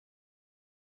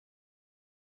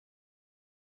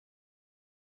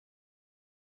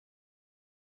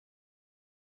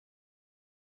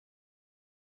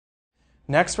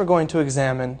Next, we're going to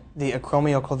examine the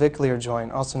acromioclavicular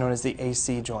joint, also known as the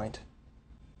AC joint.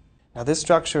 Now, this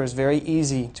structure is very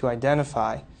easy to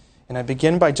identify, and I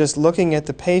begin by just looking at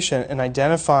the patient and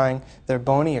identifying their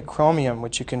bony acromion,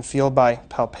 which you can feel by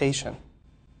palpation.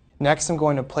 Next, I'm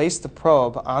going to place the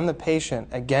probe on the patient,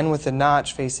 again with the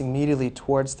notch facing medially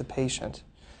towards the patient.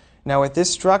 Now, with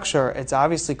this structure, it's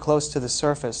obviously close to the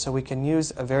surface, so we can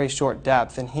use a very short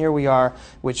depth, and here we are,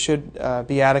 which should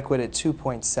be adequate at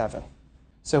 2.7.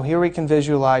 So here we can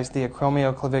visualize the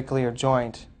acromioclavicular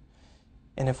joint.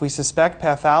 And if we suspect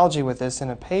pathology with this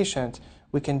in a patient,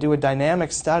 we can do a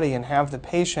dynamic study and have the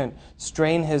patient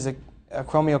strain his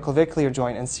acromioclavicular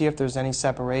joint and see if there's any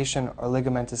separation or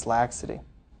ligamentous laxity.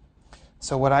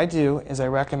 So what I do is I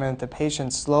recommend the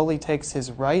patient slowly takes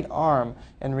his right arm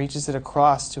and reaches it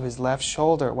across to his left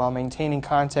shoulder while maintaining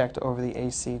contact over the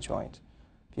AC joint.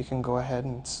 If you can go ahead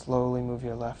and slowly move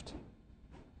your left.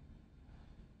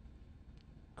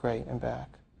 Great, and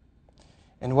back.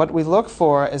 And what we look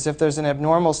for is if there's an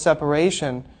abnormal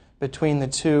separation between the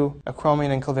two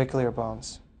acromion and clavicular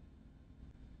bones.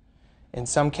 In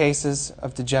some cases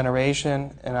of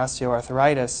degeneration and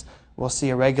osteoarthritis, we'll see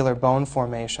irregular bone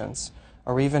formations,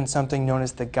 or even something known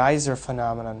as the geyser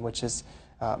phenomenon, which is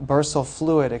bursal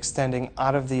fluid extending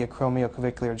out of the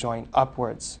acromioclavicular joint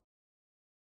upwards.